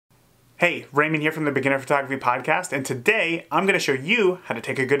Hey, Raymond here from the Beginner Photography Podcast, and today I'm going to show you how to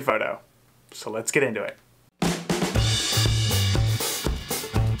take a good photo. So let's get into it.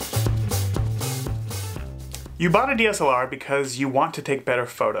 You bought a DSLR because you want to take better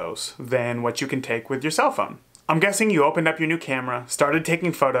photos than what you can take with your cell phone. I'm guessing you opened up your new camera, started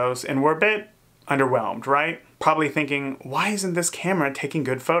taking photos, and were a bit underwhelmed, right? Probably thinking, why isn't this camera taking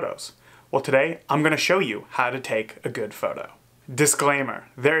good photos? Well, today I'm going to show you how to take a good photo. Disclaimer,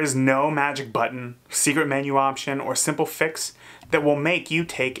 there is no magic button, secret menu option, or simple fix that will make you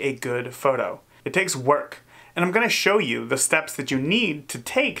take a good photo. It takes work, and I'm going to show you the steps that you need to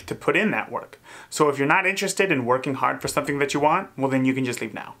take to put in that work. So if you're not interested in working hard for something that you want, well then you can just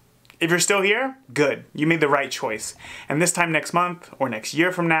leave now. If you're still here, good, you made the right choice. And this time next month, or next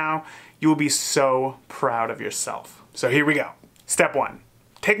year from now, you will be so proud of yourself. So here we go. Step 1,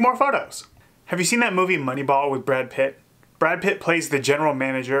 take more photos. Have you seen that movie Moneyball with Brad Pitt? Brad Pitt plays the general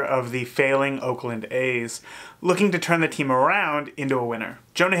manager of the failing Oakland A's, looking to turn the team around into a winner.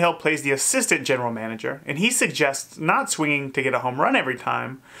 Jonah Hill plays the assistant general manager, and he suggests not swinging to get a home run every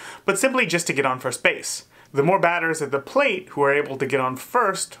time, but simply just to get on first base. The more batters at the plate who are able to get on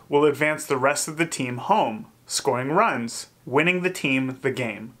first will advance the rest of the team home, scoring runs, winning the team the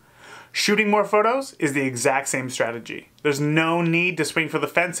game. Shooting more photos is the exact same strategy. There's no need to swing for the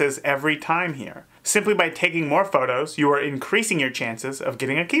fences every time here. Simply by taking more photos, you are increasing your chances of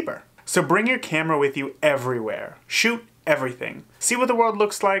getting a keeper. So bring your camera with you everywhere. Shoot everything. See what the world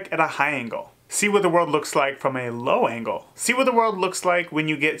looks like at a high angle. See what the world looks like from a low angle. See what the world looks like when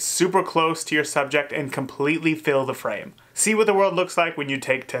you get super close to your subject and completely fill the frame. See what the world looks like when you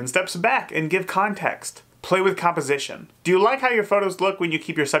take 10 steps back and give context. Play with composition. Do you like how your photos look when you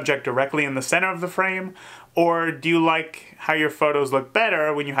keep your subject directly in the center of the frame? Or do you like how your photos look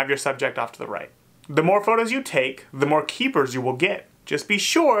better when you have your subject off to the right? The more photos you take, the more keepers you will get. Just be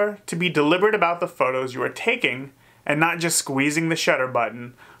sure to be deliberate about the photos you are taking and not just squeezing the shutter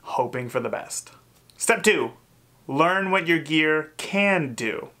button, hoping for the best. Step 2, learn what your gear can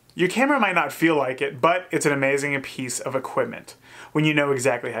do. Your camera might not feel like it, but it's an amazing piece of equipment when you know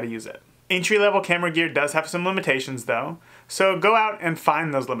exactly how to use it. Entry-level camera gear does have some limitations though, so go out and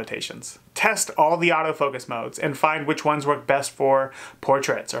find those limitations. Test all the autofocus modes and find which ones work best for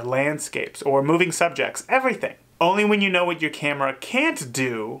portraits or landscapes or moving subjects, everything. Only when you know what your camera can't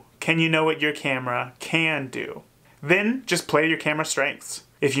do can you know what your camera can do. Then just play to your camera's strengths.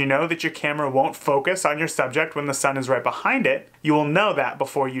 If you know that your camera won't focus on your subject when the sun is right behind it, you will know that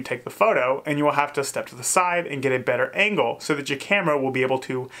before you take the photo, and you will have to step to the side and get a better angle so that your camera will be able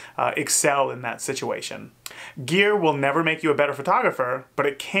to excel in that situation. Gear will never make you a better photographer, but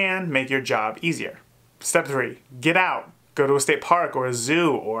it can make your job easier. Step 3, get out. Go to a state park or a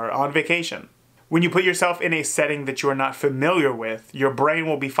zoo or on vacation. When you put yourself in a setting that you are not familiar with, your brain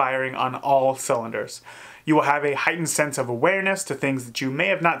will be firing on all cylinders. You will have a heightened sense of awareness to things that you may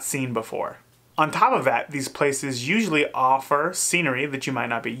have not seen before. On top of that, these places usually offer scenery that you might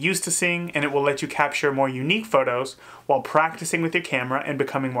not be used to seeing, and it will let you capture more unique photos while practicing with your camera and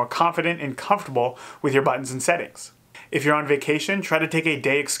becoming more confident and comfortable with your buttons and settings. If you're on vacation, try to take a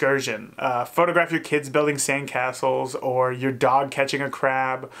day excursion. Photograph your kids building sandcastles, or your dog catching a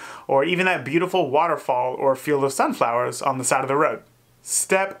crab, or even that beautiful waterfall or field of sunflowers on the side of the road.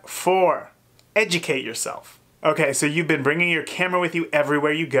 Step 4. Educate yourself. Okay, so you've been bringing your camera with you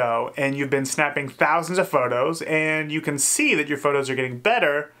everywhere you go, and you've been snapping thousands of photos, and you can see that your photos are getting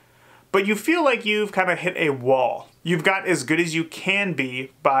better, but you feel like you've kind of hit a wall. You've got as good as you can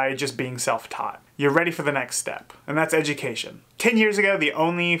be by just being self-taught. You're ready for the next step, and that's education. 10 years ago, the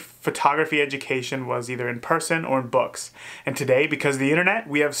only photography education was either in person or in books, and today, because of the internet,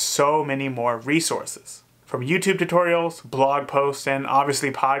 we have so many more resources. From YouTube tutorials, blog posts, and obviously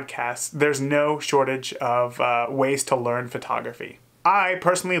podcasts, there's no shortage of ways to learn photography. I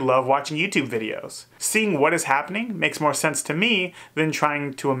personally love watching YouTube videos. Seeing what is happening makes more sense to me than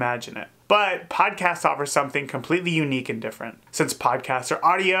trying to imagine it. But podcasts offer something completely unique and different. Since podcasts are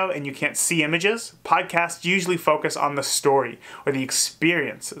audio and you can't see images, podcasts usually focus on the story or the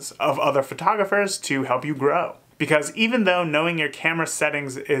experiences of other photographers to help you grow. Because even though knowing your camera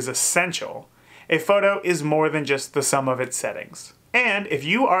settings is essential, a photo is more than just the sum of its settings. And if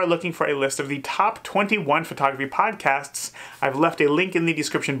you are looking for a list of the top 21 photography podcasts, I've left a link in the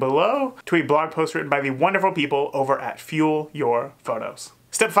description below to a blog post written by the wonderful people over at Fuel Your Photos.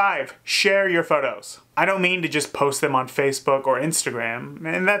 Step 5, share your photos. I don't mean to just post them on Facebook or Instagram,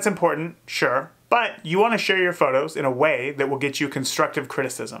 and that's important, sure. But you want to share your photos in a way that will get you constructive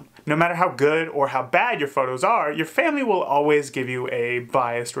criticism. No matter how good or how bad your photos are, your family will always give you a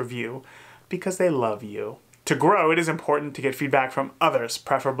biased review because they love you. To grow, it is important to get feedback from others,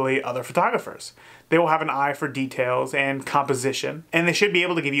 preferably other photographers. They will have an eye for details and composition, and they should be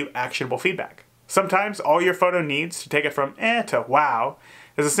able to give you actionable feedback. Sometimes all your photo needs to take it from eh to wow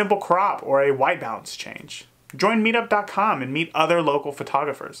is a simple crop or a white balance change. Join meetup.com and meet other local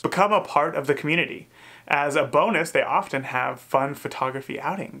photographers. Become a part of the community. As a bonus, they often have fun photography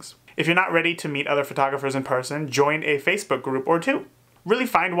outings. If you're not ready to meet other photographers in person, join a Facebook group or two. Really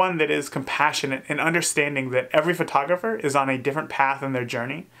find one that is compassionate and understanding that every photographer is on a different path in their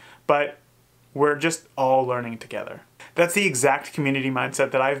journey, but we're just all learning together. That's the exact community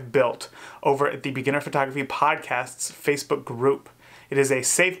mindset that I've built over at the Beginner Photography Podcast's Facebook group. It is a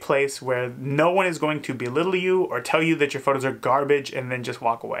safe place where no one is going to belittle you or tell you that your photos are garbage and then just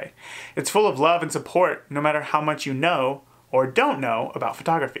walk away. It's full of love and support no matter how much you know or don't know about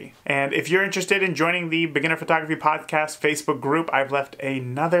photography. And if you're interested in joining the Beginner Photography Podcast Facebook group, I've left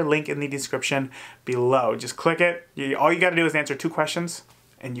another link in the description below. Just click it. All you gotta do is answer 2 questions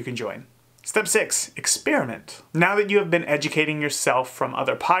and you can join. Step 6, experiment. Now that you have been educating yourself from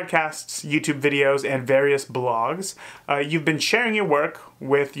other podcasts, YouTube videos, and various blogs, you've been sharing your work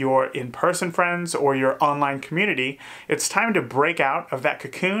with your in-person friends or your online community, it's time to break out of that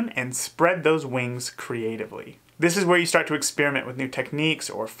cocoon and spread those wings creatively. This is where you start to experiment with new techniques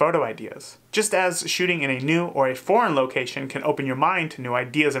or photo ideas. Just as shooting in a new or a foreign location can open your mind to new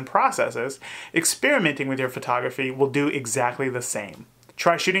ideas and processes, experimenting with your photography will do exactly the same.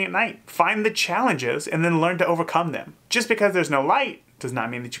 Try shooting at night. Find the challenges and then learn to overcome them. Just because there's no light does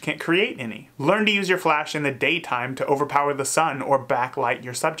not mean that you can't create any. Learn to use your flash in the daytime to overpower the sun or backlight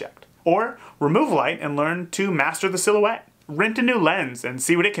your subject. Or remove light and learn to master the silhouette. Rent a new lens and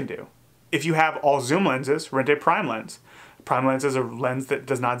see what it can do. If you have all zoom lenses, rent a prime lens. Prime lens is a lens that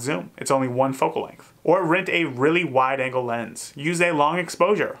does not zoom. It's only one focal length. Or rent a really wide angle lens. Use a long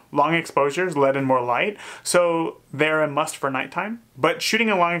exposure. Long exposures let in more light, so they're a must for nighttime. But shooting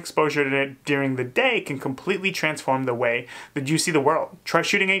a long exposure during the day can completely transform the way that you see the world. Try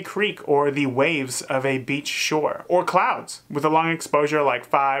shooting a creek or the waves of a beach shore, or clouds. With a long exposure like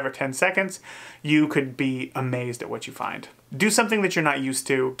 5 or 10 seconds, you could be amazed at what you find. Do something that you're not used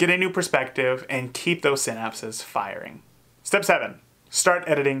to, get a new perspective, and keep those synapses firing. Step 7, start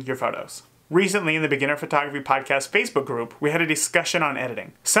editing your photos. Recently in the Beginner Photography Podcast Facebook group, we had a discussion on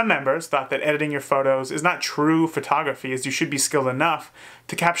editing. Some members thought that editing your photos is not true photography, as you should be skilled enough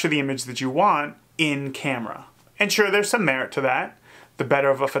to capture the image that you want in camera. And sure, there's some merit to that. The better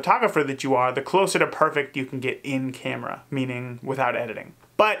of a photographer that you are, the closer to perfect you can get in camera, meaning without editing.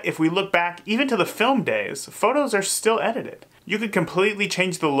 But if we look back even to the film days, photos are still edited. You could completely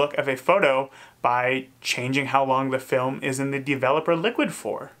change the look of a photo by changing how long the film is in the developer liquid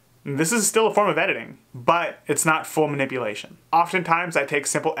for. This is still a form of editing, but it's not full manipulation. Oftentimes I take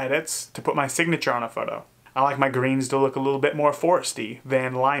simple edits to put my signature on a photo. I like my greens to look a little bit more foresty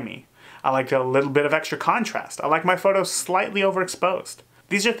than limey. I like a little bit of extra contrast. I like my photos slightly overexposed.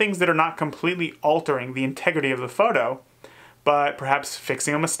 These are things that are not completely altering the integrity of the photo, but perhaps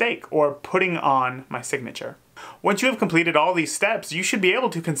fixing a mistake or putting on my signature. Once you have completed all these steps, you should be able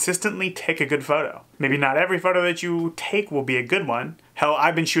to consistently take a good photo. Maybe not every photo that you take will be a good one. Hell,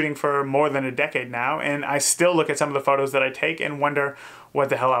 I've been shooting for more than a decade now, and I still look at some of the photos that I take and wonder what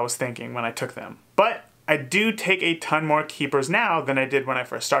the hell I was thinking when I took them. But I do take a ton more keepers now than I did when I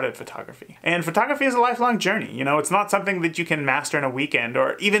first started photography. And photography is a lifelong journey. You know, it's not something that you can master in a weekend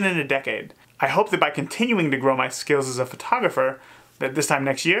or even in a decade. I hope that by continuing to grow my skills as a photographer, that this time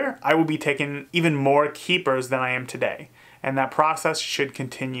next year, I will be taking even more keepers than I am today. And that process should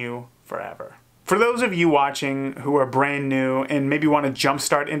continue forever. For those of you watching who are brand new and maybe want to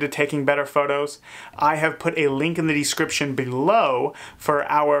jumpstart into taking better photos, I have put a link in the description below for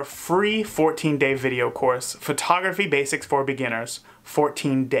our free 14-day video course, Photography Basics for Beginners,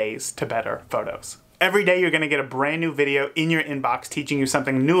 14 Days to Better Photos. Every day you're going to get a brand new video in your inbox teaching you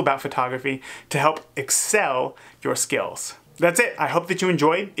something new about photography to help excel your skills. That's it. I hope that you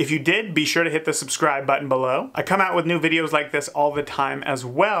enjoyed. If you did, be sure to hit the subscribe button below. I come out with new videos like this all the time, as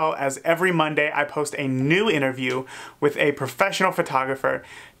well as every Monday I post a new interview with a professional photographer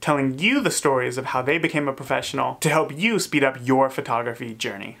telling you the stories of how they became a professional to help you speed up your photography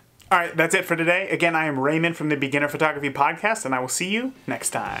journey. All right, that's it for today. Again, I am Raymond from the Beginner Photography Podcast, and I will see you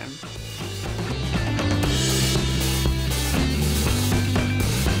next time.